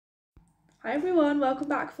Hi everyone, welcome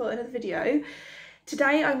back for another video.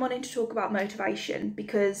 Today I'm wanting to talk about motivation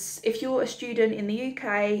because if you're a student in the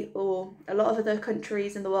UK or a lot of other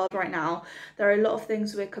countries in the world right now, there are a lot of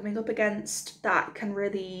things we're coming up against that can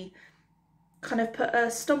really kind of put a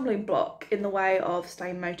stumbling block in the way of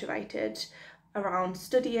staying motivated around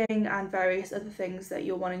studying and various other things that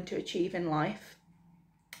you're wanting to achieve in life.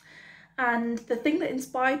 And the thing that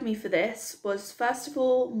inspired me for this was, first of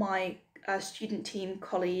all, my student team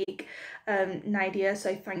colleague, Nadia,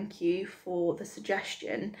 so thank you for the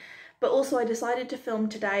suggestion. But also I decided to film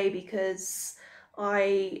today because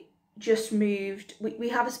I just moved. We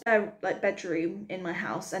have a spare bedroom in my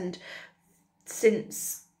house, and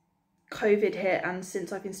since COVID hit and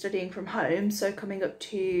since I've been studying from home, so coming up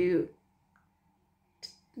to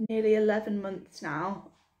nearly 11 months now,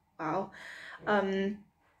 wow,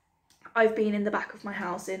 I've been in the back of my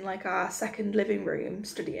house in like our second living room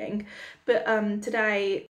studying, but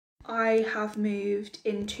today I have moved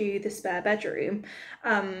into the spare bedroom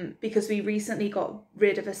because we recently got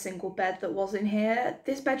rid of a single bed that was in here.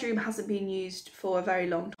 This bedroom hasn't been used for a very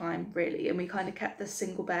long time really, and we kind of kept this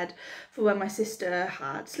single bed for when my sister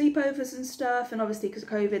had sleepovers and stuff, and obviously because of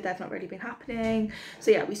COVID they've not really been happening.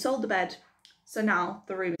 So yeah, we sold the bed. So now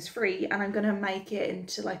the room is free and I'm going to make it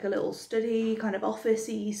into like a little study, kind of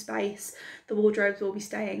office-y space. The wardrobes will be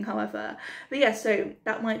staying, however. But yeah, so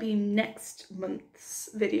that might be next month's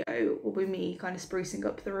video, will be me kind of sprucing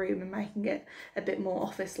up the room and making it a bit more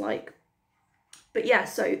office-like. But yeah,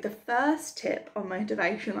 so the first tip on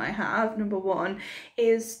motivation I have, number one,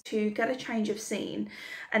 is to get a change of scene.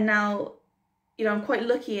 And now, you know, I'm quite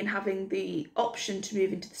lucky in having the option to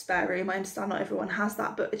move into the spare room. I understand not everyone has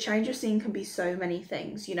that, but a change of scene can be so many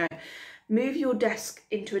things, you know. Move your desk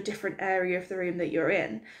into a different area of the room that you're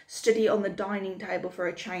in. Study on the dining table for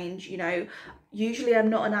a change, you know. Usually I'm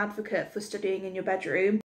not an advocate for studying in your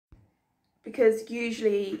bedroom because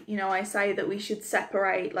usually, you know, I say that we should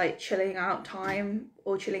separate like chilling out time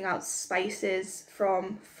or chilling out spaces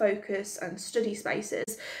from focus and study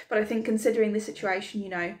spaces. But I think considering the situation, you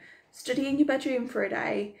know, study in your bedroom for a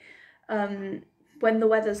day. When the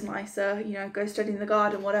weather's nicer, you know, go study in the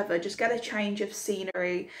garden, whatever. Just get a change of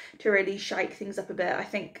scenery to really shake things up a bit. I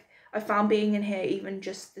think I found being in here even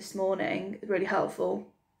just this morning really helpful.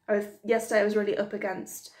 Yesterday I was really up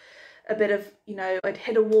against a bit of, you know, I'd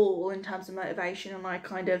hit a wall in terms of motivation, and I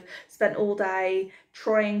kind of spent all day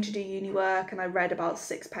trying to do uni work and I read about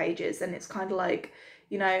 6 pages, and it's kind of like,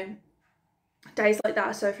 you know, days like that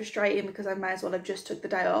are so frustrating because I may as well have just took the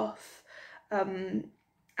day off and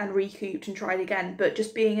recouped and tried again. But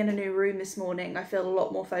just being in a new room this morning, I feel a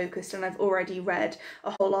lot more focused, and I've already read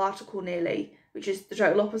a whole article nearly, which is the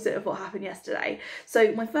total opposite of what happened yesterday.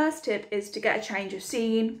 So my first tip is to get a change of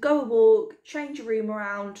scene, go a walk, change your room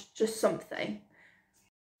around, just something.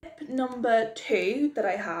 Tip number 2 that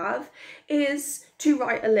I have is to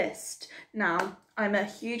write a list. Now, I'm a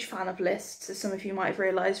huge fan of lists, as some of you might have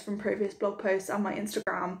realised from previous blog posts and my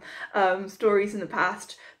Instagram stories in the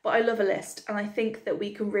past, but I love a list, and I think that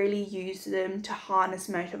we can really use them to harness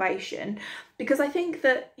motivation, because I think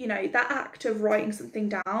that, you know, that act of writing something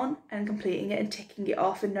down and completing it and ticking it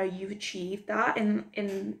off and know you've achieved that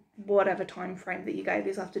in whatever time frame that you gave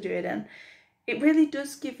yourself to do it in, it really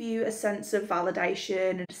does give you a sense of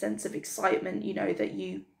validation and a sense of excitement, you know, that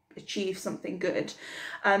you achieve something good.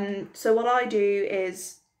 So what I do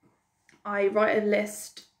is I write a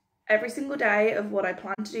list every single day of what I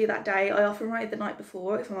plan to do that day. I often write the night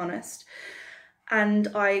before, if I'm honest, and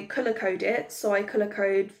I colour code it. So I colour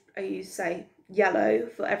code, I use, say, yellow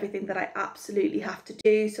for everything that I absolutely have to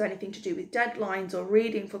do, so anything to do with deadlines or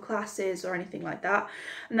reading for classes or anything like that.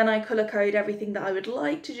 And then I colour code everything that I would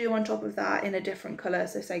like to do on top of that in a different colour,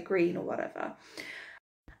 so say green or whatever.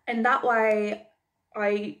 And that way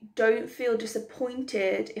I don't feel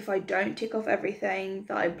disappointed if I don't tick off everything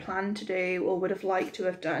that I planned to do or would have liked to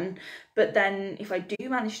have done. But then if I do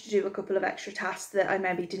manage to do a couple of extra tasks that I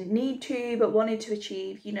maybe didn't need to but wanted to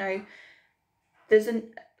achieve, you know, there's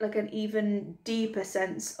an even deeper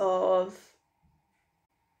sense of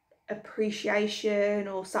appreciation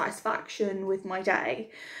or satisfaction with my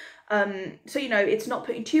day. So, you know, it's not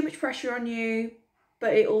putting too much pressure on you,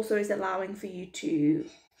 but it also is allowing for you to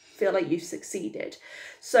feel like you've succeeded.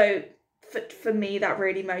 So for me, that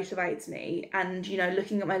really motivates me. And, you know,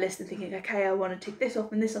 looking at my list and thinking, okay, I want to tick this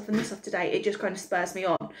off and this off and this off today, it just kind of spurs me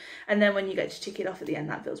on. And then when you get to tick it off at the end,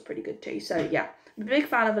 that feels pretty good too. So yeah, I'm a big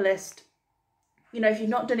fan of a list. You know, if you've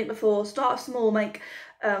not done it before, start small, make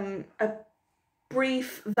a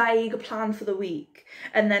brief, vague plan for the week,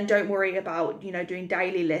 and then don't worry about, you know, doing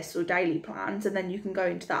daily lists or daily plans, and then you can go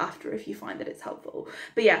into that after if you find that it's helpful.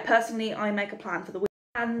 But yeah, personally, I make a plan for the week.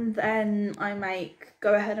 And then I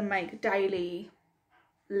go ahead and make daily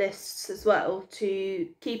lists as well to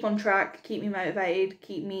keep on track, keep me motivated,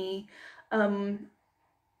 keep me kind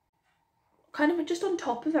of just on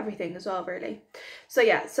top of everything as well, really. So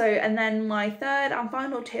yeah, and then my third and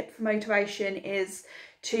final tip for motivation is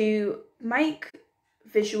to make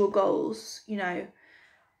visual goals. You know,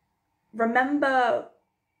 remember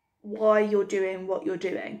why you're doing what you're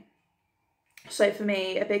doing. So for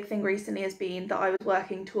me, a big thing recently has been that I was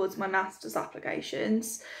working towards my master's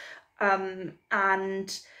applications,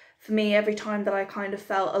 and for me, every time that I kind of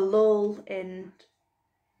felt a lull in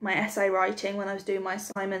my essay writing when I was doing my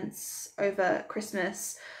assignments over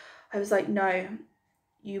Christmas, I was like, no,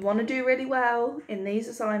 you want to do really well in these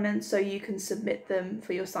assignments so you can submit them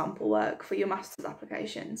for your sample work for your master's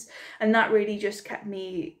applications. And that really just kept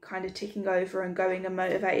me kind of ticking over and going and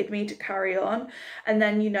motivated me to carry on. And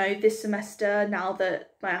then, you know, this semester, now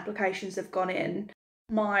that my applications have gone in,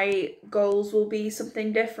 my goals will be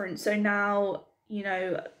something different. So now, you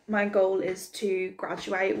know, my goal is to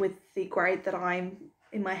graduate with the grade that I'm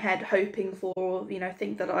in my head hoping for, you know,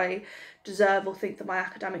 think that I deserve, or think that my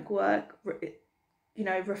academic work, you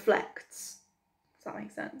know, reflects. Does that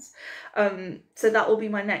make sense? So that will be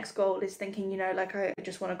my next goal, is thinking, you know, like I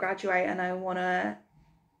just want to graduate and I want to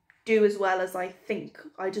do as well as I think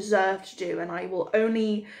I deserve to do, and I will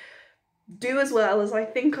only do as well as I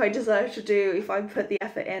think I deserve to do if I put the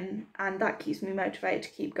effort in, and that keeps me motivated to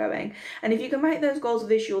keep going. And if you can make those goals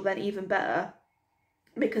visual, then even better,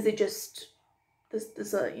 because it just,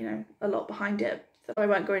 there's a, you know, a lot behind it that I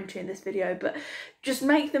won't go into in this video, but just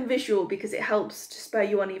make them visual because it helps to spur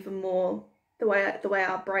you on even more, the way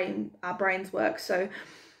our brains work. So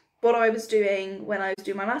what I was doing when I was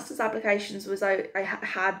doing my master's applications was I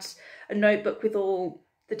had a notebook with all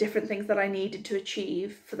the different things that I needed to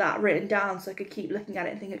achieve for that written down, so I could keep looking at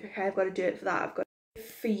it and thinking, okay, I've got to do it for that, I've got.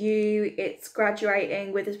 For you, it's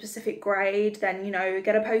graduating with a specific grade, then, you know,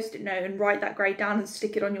 get a post-it note and write that grade down and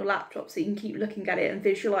stick it on your laptop so you can keep looking at it and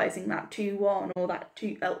visualizing that 2-1 or that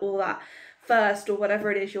or that first, or whatever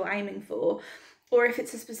it is you're aiming for. Or if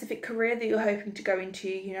it's a specific career that you're hoping to go into,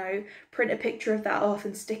 you know, print a picture of that off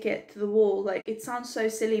and stick it to the wall. Like, it sounds so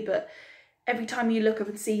silly, but every time you look up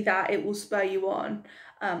and see that, it will spur you on.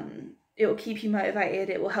 It will keep you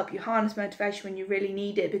motivated, it will help you harness motivation when you really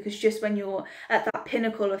need it, because just when you're at that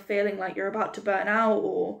pinnacle of feeling like you're about to burn out,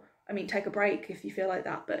 or, I mean, take a break if you feel like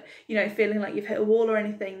that, but, you know, feeling like you've hit a wall or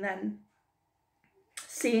anything, then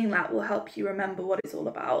seeing that will help you remember what it's all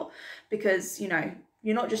about. Because, you know,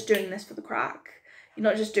 you're not just doing this for the crack, you're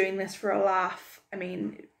not just doing this for a laugh. I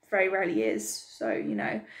mean, it very rarely is. So, you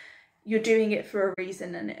know, you're doing it for a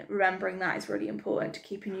reason, and remembering that is really important to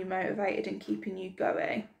keeping you motivated and keeping you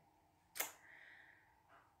going.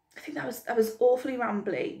 I think that was awfully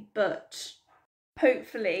rambly, but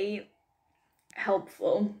hopefully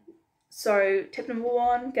helpful. So tip number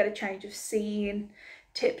 1, get a change of scene.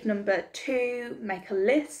 Tip number 2, make a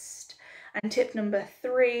list. And tip number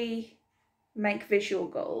 3, make visual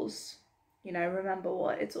goals. You know, remember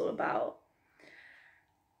what it's all about.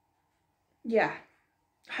 Yeah,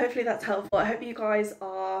 hopefully that's helpful. I hope you guys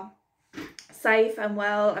are safe and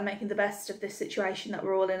well and making the best of this situation that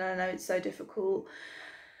we're all in. I know it's so difficult.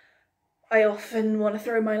 I often want to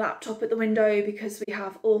throw my laptop at the window because we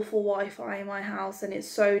have awful Wi-Fi in my house, and it's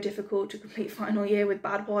so difficult to complete final year with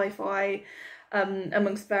bad Wi-Fi,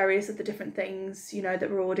 amongst various of the different things, you know, that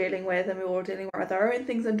we're all dealing with, and we're all dealing with our own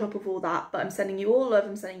things on top of all that. But I'm sending you all love,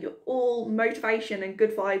 I'm sending you all motivation and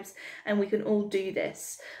good vibes, and we can all do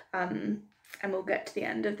this, and we'll get to the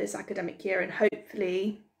end of this academic year, and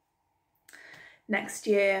hopefully next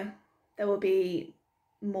year there will be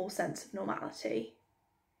more sense of normality.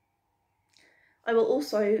 I will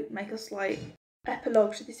also make a slight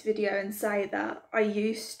epilogue to this video and say that I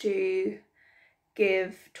used to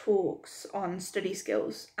give talks on study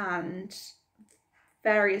skills and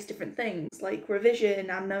various different things like revision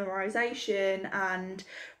and memorization and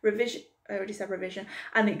I already said revision,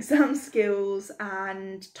 and exam skills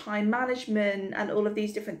and time management and all of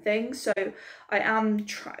these different things. So I am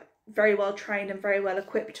very well trained and very well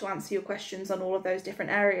equipped to answer your questions on all of those different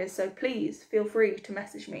areas. So please feel free to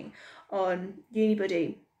message me on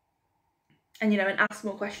Unibuddy and, you know, and ask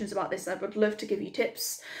more questions about this. I would love to give you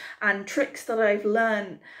tips and tricks that I've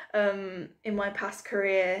learned in my past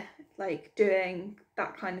career, like doing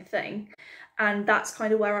that kind of thing. And that's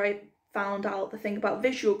kind of where I found out the thing about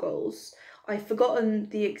visual goals. I've forgotten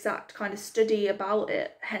the exact kind of study about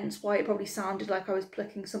it, hence why it probably sounded like I was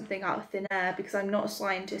plucking something out of thin air, because I'm not a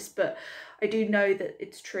scientist, but I do know that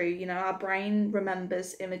it's true. You know, our brain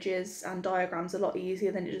remembers images and diagrams a lot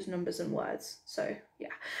easier than it does numbers and words. So yeah,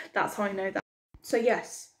 that's how I know that. So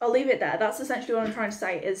yes, I'll leave it there. That's essentially what I'm trying to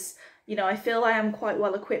say is, you know, I feel I am quite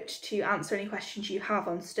well equipped to answer any questions you have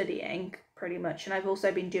on studying, pretty much. And I've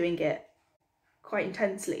also been doing it quite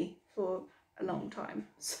intensely for a long time.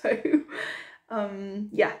 So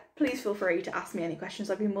yeah, please feel free to ask me any questions.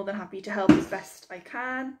 I'd be more than happy to help as best I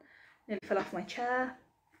can. Nearly fell off my chair.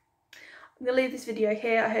 I'm gonna leave this video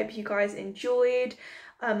here. I hope you guys enjoyed.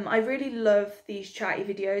 I really love these chatty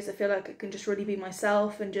videos. I feel like I can just really be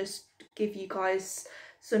myself and just give you guys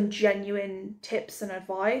some genuine tips and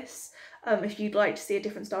advice. If you'd like to see a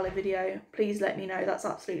different style of video, please let me know. That's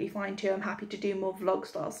absolutely fine too. I'm happy to do more vlog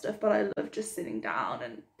style stuff, but I love just sitting down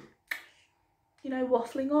and, you know,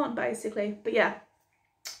 waffling on basically. But yeah,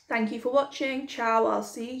 thank you for watching. Ciao. I'll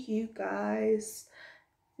see you guys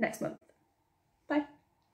next month.